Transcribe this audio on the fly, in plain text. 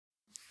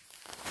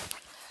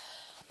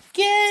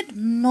Good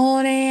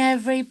morning,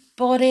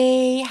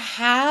 everybody.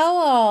 How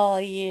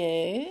are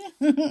you?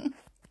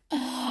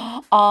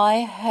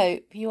 I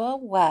hope you are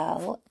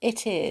well.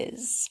 It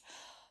is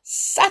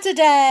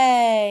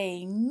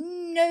Saturday.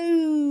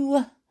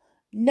 No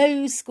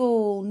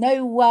school,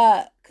 no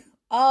work.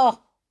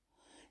 Oh,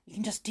 you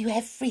can just do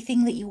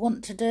everything that you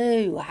want to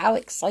do. How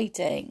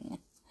exciting.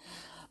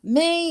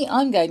 Me,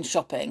 I'm going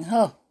shopping.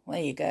 Oh,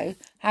 there you go.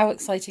 How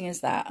exciting is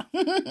that?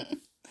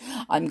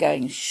 I'm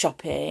going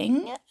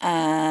shopping,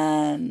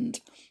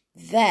 and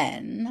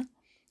then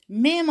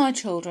me and my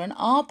children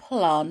are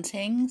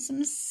planting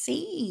some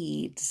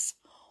seeds.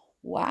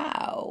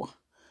 Wow.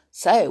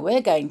 So we're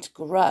going to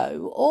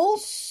grow all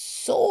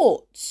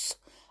sorts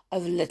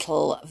of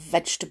little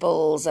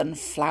vegetables and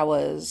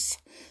flowers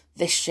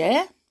this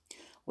year.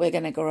 We're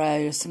going to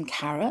grow some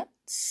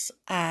carrots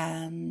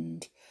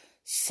and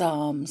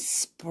some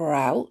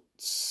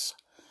sprouts,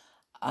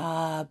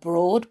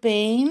 broad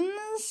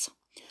beans.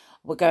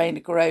 We're going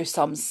to grow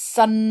some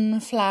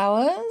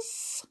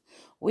sunflowers.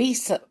 We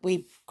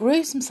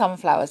grew some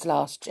sunflowers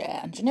last year,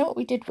 and do you know what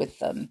we did with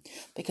them?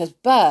 Because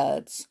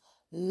birds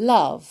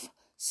love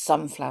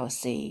sunflower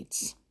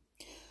seeds.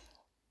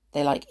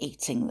 They like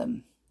eating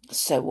them.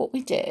 So what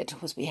we did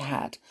was we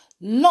had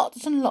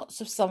lots and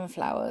lots of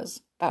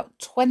sunflowers, about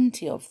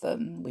 20 of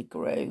them we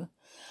grew,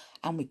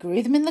 and we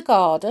grew them in the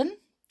garden.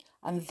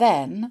 And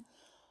then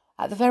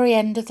at the very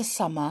end of the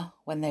summer,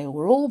 when they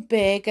were all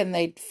big and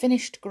they'd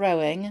finished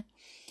growing,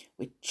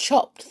 we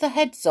chopped the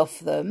heads off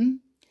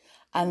them,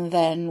 and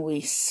then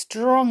we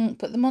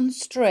put them on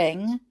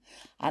string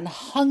and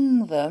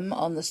hung them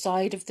on the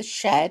side of the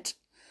shed,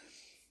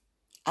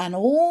 and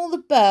all the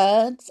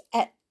birds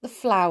ate the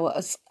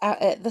flowers,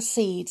 ate the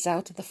seeds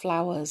out of the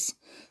flowers.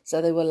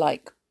 So they were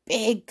like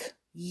big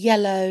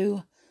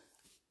yellow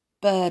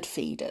bird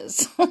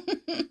feeders.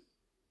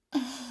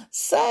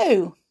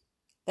 So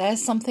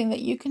there's something that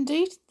you can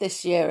do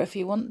this year if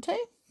you want to.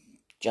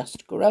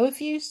 Just grow a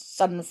few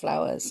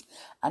sunflowers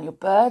and your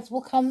birds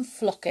will come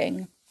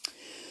flocking.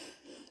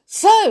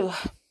 So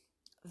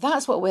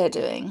that's what we're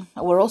doing.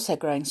 We're also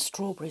growing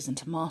strawberries and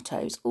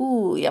tomatoes.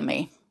 Ooh,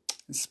 yummy.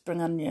 And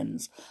spring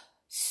onions.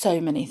 So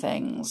many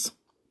things.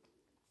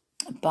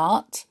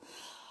 But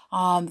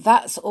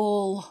that's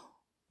all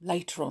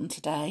later on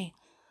today.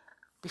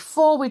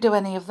 Before we do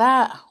any of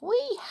that,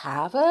 we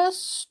have a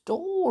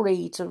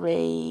story to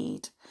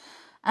read.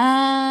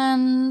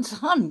 And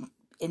I'm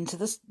into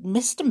this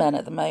Mr. Men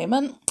at the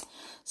moment.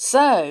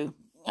 So,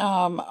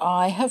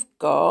 I have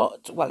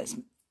got, well, it's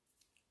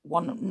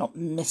one, not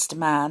Mr.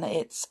 Man,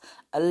 it's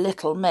a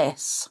Little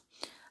Miss.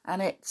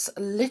 And it's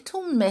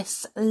Little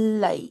Miss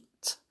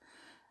Late.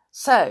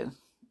 So,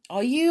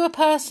 are you a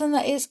person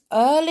that is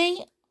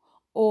early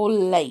or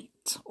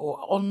late or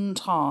on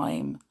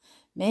time?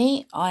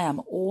 Me, I am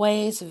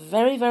always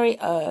very, very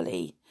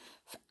early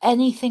for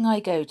anything I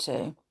go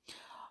to.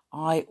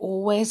 I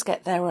always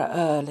get there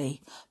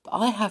early, but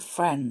I have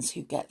friends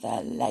who get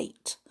there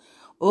late.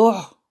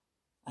 Oh,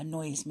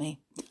 annoys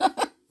me.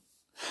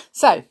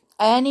 So,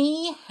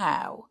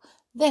 anyhow,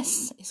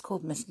 this is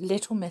called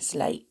Little Miss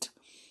Late,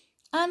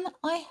 and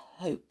I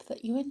hope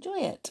that you enjoy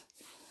it.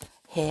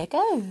 Here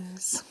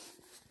goes.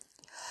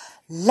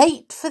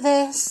 Late for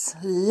this,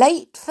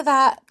 late for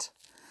that.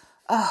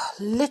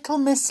 Little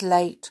Miss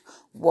Late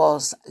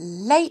was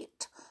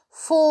late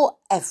for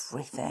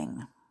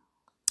everything.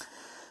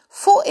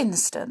 For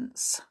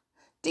instance,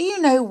 do you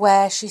know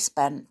where she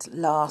spent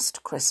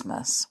last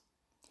Christmas?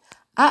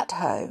 At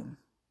home.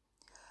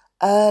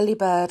 Early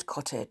Bird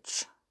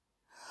Cottage.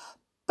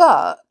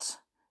 But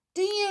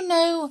do you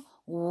know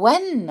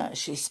when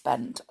she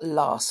spent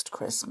last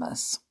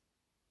Christmas?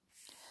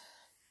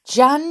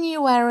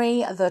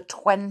 January the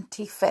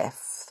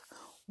 25th.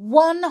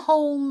 1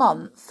 whole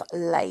month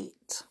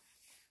late.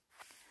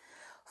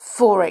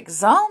 For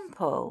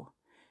example,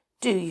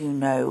 do you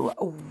know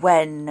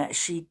when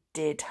she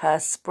did her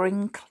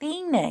spring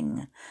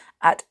cleaning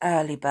at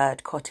Early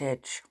Bird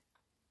Cottage?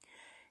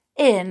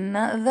 In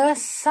the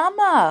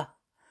summer,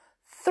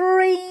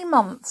 3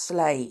 months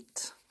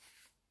late.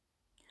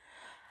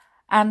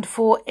 And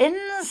for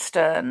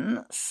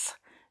instance,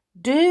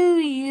 do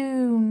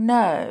you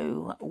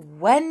know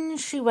when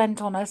she went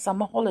on her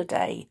summer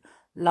holiday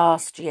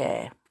last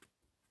year?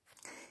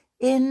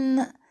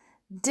 In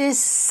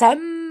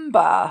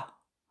December,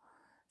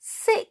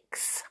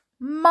 6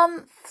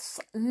 months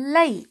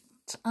late.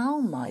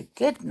 Oh my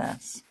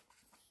goodness.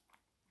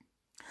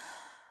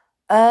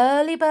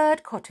 Early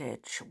Bird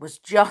Cottage was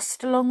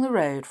just along the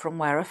road from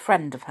where a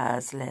friend of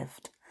hers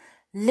lived,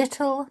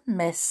 Little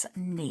Miss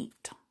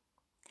Neat.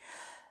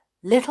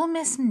 Little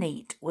Miss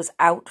Neat was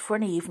out for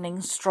an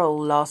evening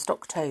stroll last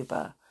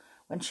October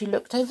when she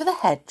looked over the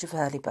hedge of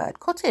Early Bird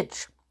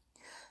Cottage.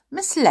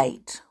 Miss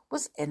Late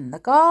was in the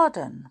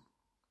garden.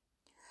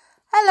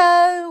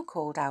 "Hello,"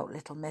 called out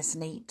Little Miss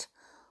Neat.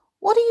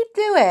 "What are you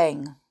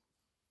doing?"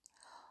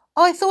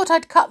 "I thought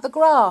I'd cut the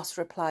grass,"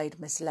 replied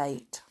Miss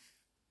Late.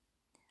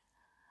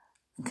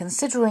 And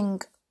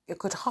considering you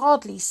could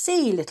hardly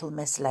see Little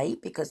Miss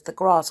Late because the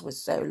grass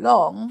was so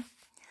long,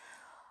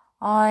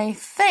 "I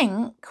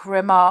think,"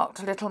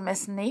 remarked little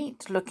Miss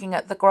Neat, looking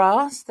at the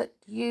grass, "that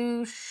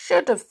you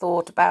should have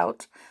thought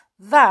about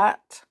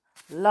that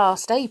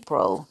last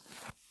April."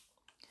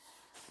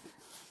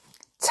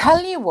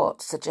 "Tell you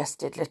what,"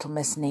 suggested little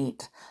Miss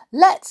Neat,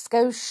 "let's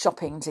go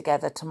shopping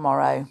together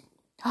tomorrow."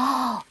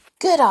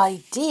 "Good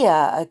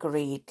idea,"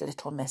 agreed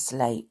little Miss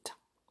Late.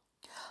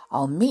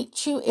 "I'll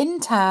meet you in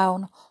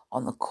town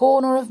on the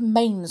corner of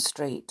Main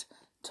Street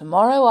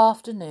tomorrow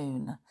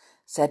afternoon,"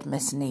 said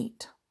Miss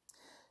Neat.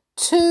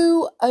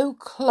 2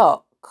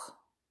 o'clock.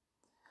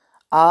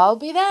 "I'll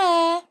be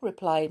there,"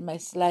 replied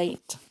Miss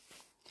Late.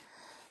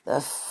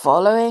 The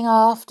following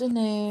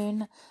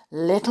afternoon,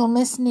 little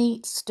Miss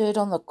Neat stood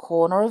on the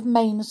corner of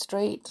Main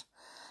Street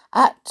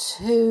at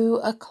 2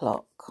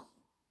 o'clock,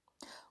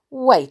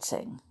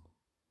 waiting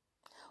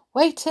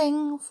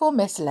for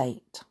Miss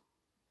Late.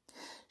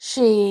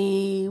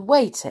 She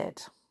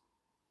waited.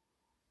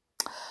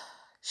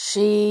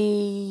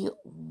 She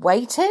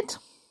waited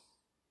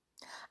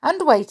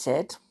and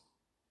waited,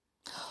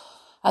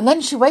 and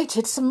then she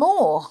waited some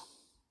more.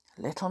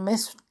 Little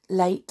Miss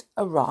Late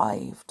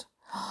arrived.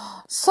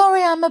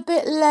 "Sorry I'm a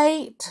bit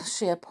late,"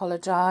 she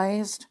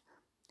apologised.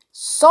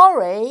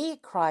 "Sorry,"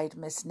 cried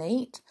Miss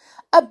Neat.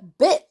 "A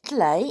bit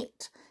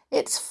late?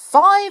 It's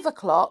 5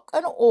 o'clock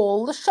and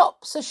all the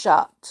shops are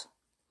shut."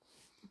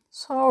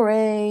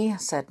 "Sorry,"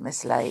 said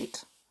Miss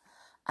Late.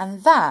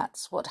 And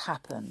that's what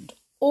happened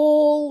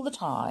all the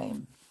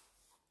time.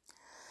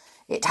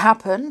 It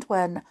happened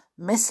when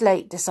Miss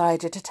Late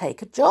decided to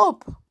take a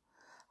job.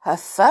 Her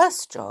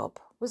first job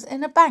was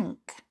in a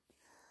bank.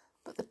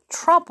 But the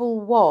trouble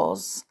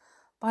was,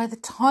 by the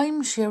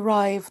time she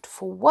arrived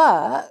for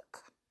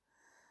work,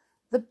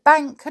 the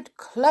bank had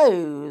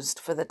closed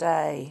for the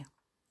day.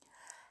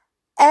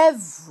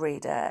 Every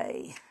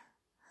day.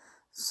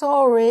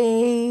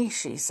 "Sorry,"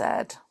 she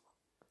said.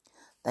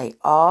 They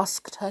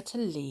asked her to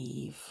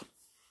leave.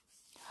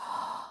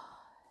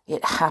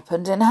 It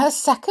happened in her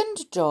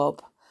second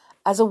job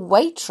as a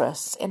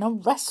waitress in a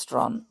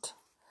restaurant.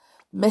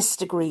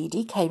 Mr.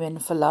 Greedy came in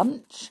for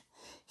lunch.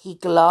 He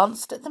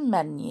glanced at the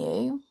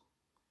menu.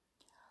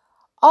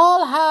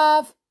 "I'll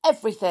have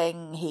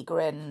everything," he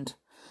grinned.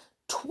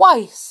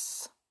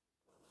 "Twice."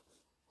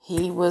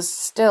 He was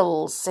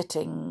still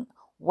sitting,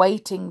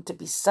 waiting to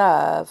be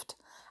served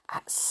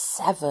at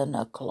 7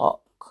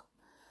 o'clock.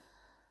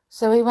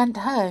 So he went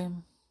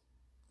home,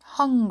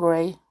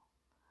 hungry.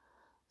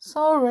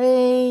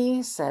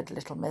 "Sorry," said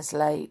little Miss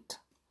Late.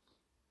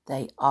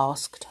 They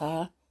asked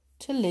her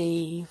to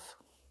leave.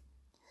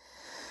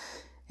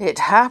 It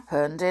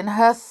happened in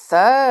her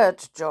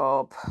third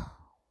job,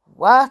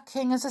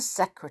 working as a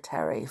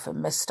secretary for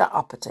Mr.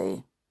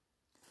 Uppity.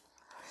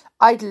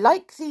 "I'd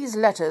like these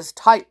letters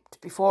typed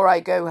before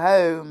I go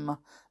home,"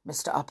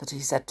 Mr.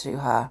 Uppity said to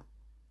her.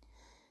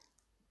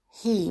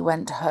 He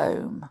went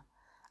home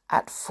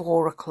at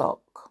 4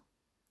 o'clock.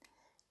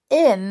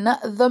 In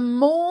the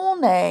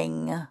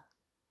morning.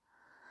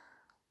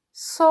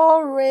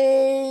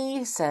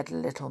 "Sorry," said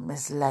little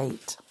Miss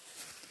Late.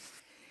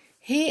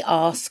 He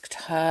asked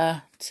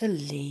her to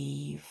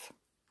leave.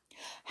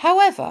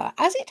 However,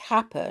 as it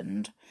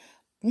happened,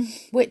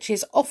 which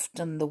is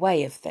often the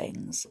way of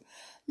things,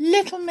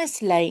 little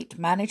Miss Late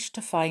managed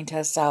to find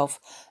herself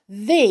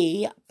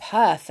the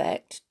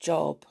perfect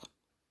job.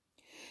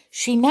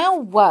 She now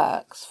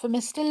works for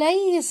Mr.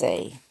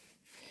 Lazy.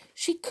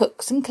 She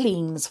cooks and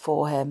cleans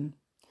for him,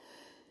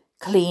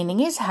 cleaning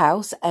his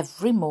house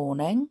every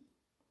morning,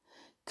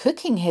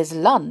 cooking his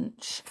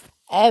lunch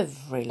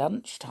every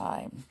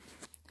lunchtime.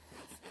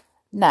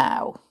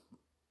 Now,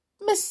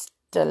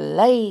 Mr.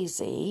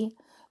 Lazy,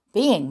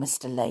 being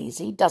Mr.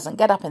 Lazy, doesn't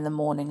get up in the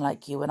morning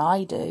like you and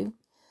I do.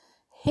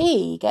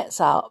 He gets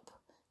up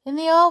in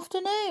the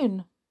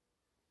afternoon.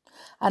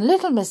 And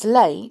little Miss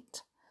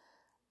Late,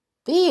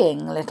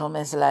 being little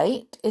Miss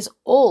Late, is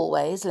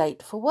always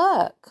late for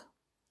work.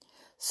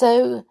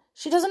 So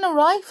she doesn't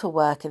arrive for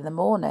work in the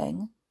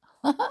morning.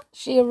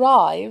 She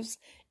arrives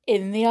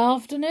in the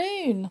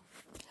afternoon.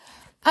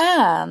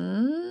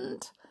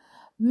 And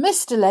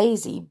Mr.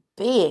 Lazy,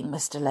 being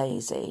Mr.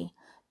 Lazy,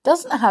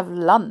 doesn't have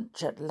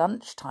lunch at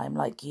lunchtime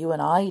like you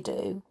and I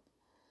do.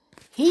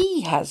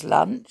 He has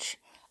lunch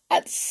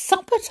at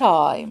supper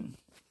time.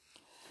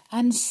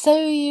 And so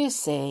you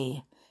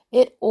see,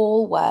 it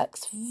all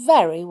works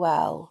very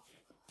well.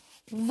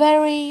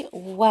 Very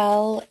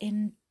well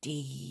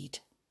indeed.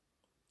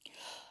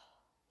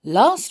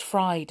 Last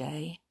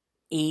Friday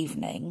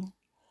evening,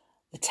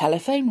 the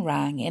telephone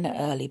rang in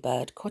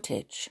Earlybird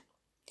Cottage.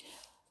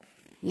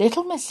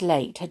 Little Miss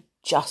Late had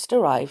just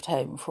arrived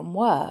home from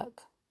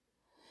work.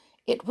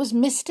 It was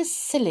Mr.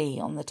 Silly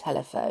on the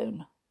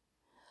telephone.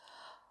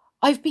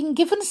 "I've been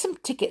given some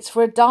tickets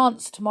for a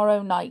dance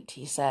tomorrow night,"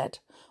 he said.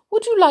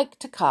 "Would you like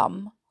to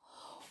come?"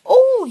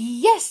 "Oh,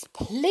 yes,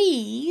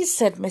 please,"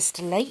 said Miss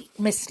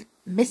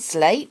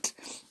Late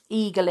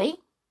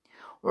eagerly.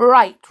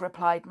 "Right,"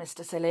 replied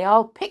Mr. Silly.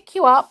 "I'll pick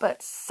you up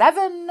at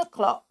 7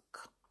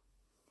 o'clock."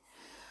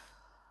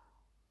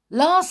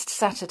 Last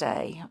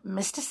Saturday,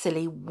 Mr.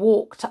 Silly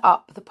walked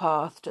up the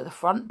path to the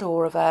front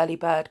door of Early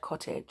Bird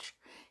Cottage.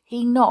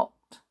 He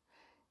knocked.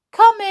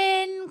 "Come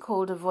in,"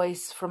 called a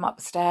voice from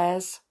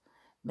upstairs.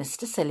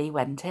 Mr. Silly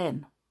went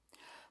in.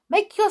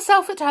 "Make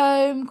yourself at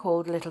home,"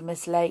 called little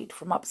Miss Late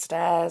from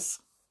upstairs.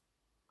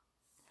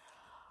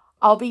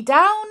 "I'll be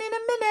down in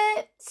a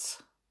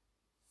minute."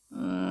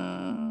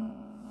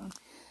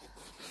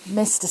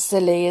 Mr.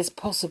 Silly is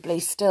possibly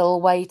still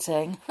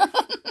waiting.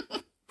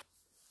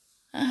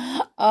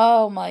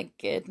 Oh my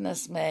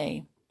goodness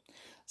me.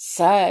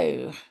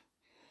 So,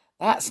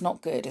 that's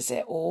not good, is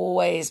it?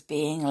 Always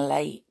being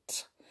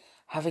late.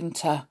 Having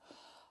to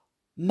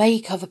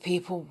make other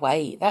people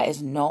wait. That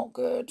is not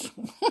good.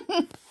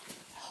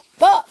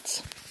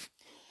 But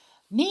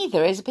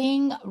neither is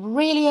being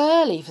really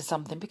early for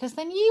something, because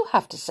then you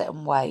have to sit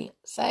and wait.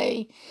 So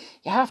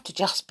you have to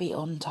just be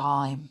on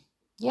time.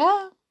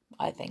 Yeah,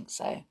 I think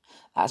so.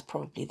 That's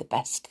probably the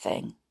best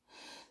thing.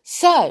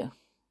 So,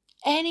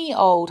 any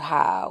old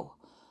how.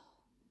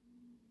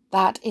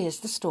 That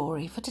is the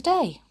story for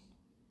today.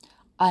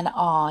 And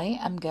I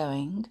am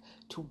going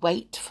to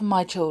wait for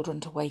my children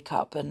to wake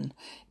up and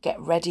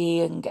get ready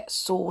and get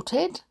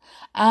sorted.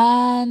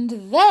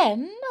 And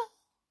then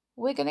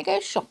we're going to go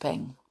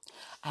shopping.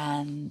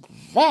 And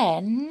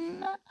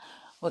then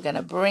we're going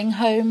to bring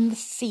home the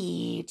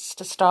seeds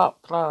to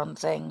start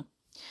planting.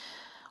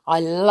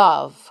 I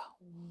love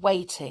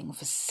waiting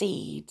for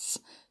seeds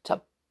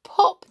to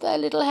pop their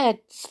little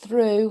heads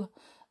through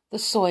the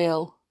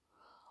soil.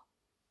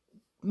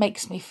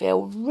 Makes me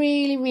feel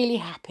really, really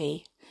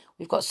happy.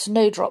 We've got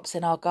snowdrops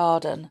in our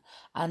garden,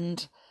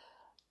 and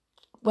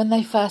when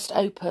they first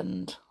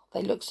opened,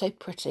 they look so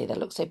pretty, they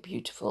look so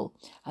beautiful,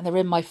 and they're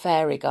in my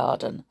fairy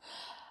garden,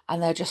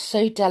 and they're just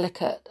so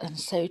delicate and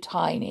so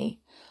tiny.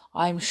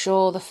 I'm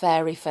sure the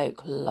fairy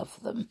folk love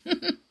them.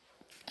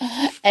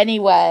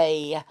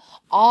 Anyway,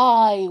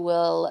 I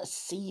will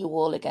see you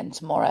all again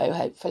tomorrow,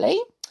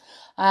 hopefully.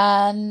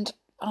 And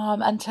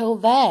until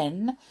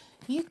then,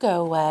 you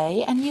go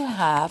away and you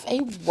have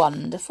a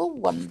wonderful,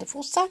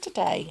 wonderful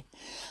Saturday.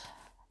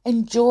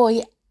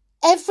 Enjoy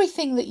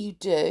everything that you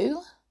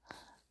do.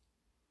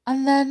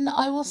 And then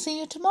I will see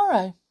you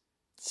tomorrow.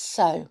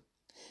 So,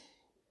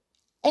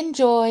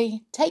 enjoy,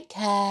 take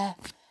care,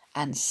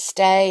 and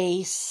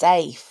stay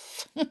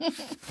safe.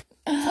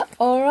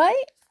 All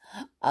right?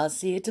 I'll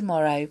see you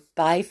tomorrow.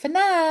 Bye for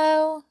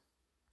now.